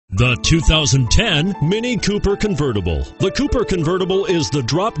The 2010 Mini Cooper Convertible. The Cooper Convertible is the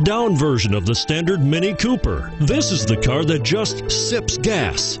drop-down version of the standard Mini Cooper. This is the car that just sips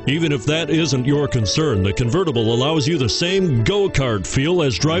gas. Even if that isn't your concern, the Convertible allows you the same go-kart feel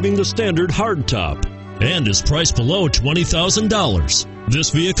as driving the standard hardtop and is priced below $20,000. This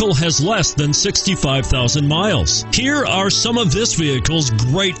vehicle has less than 65,000 miles. Here are some of this vehicle's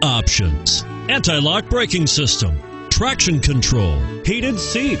great options: anti-lock braking system, traction control, heated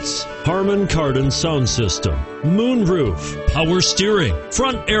seats, Harman Kardon sound system, moonroof, power steering,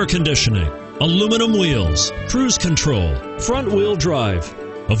 front air conditioning, aluminum wheels, cruise control, front wheel drive.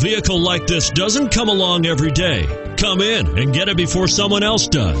 A vehicle like this doesn't come along every day. Come in and get it before someone else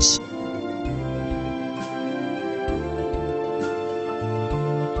does.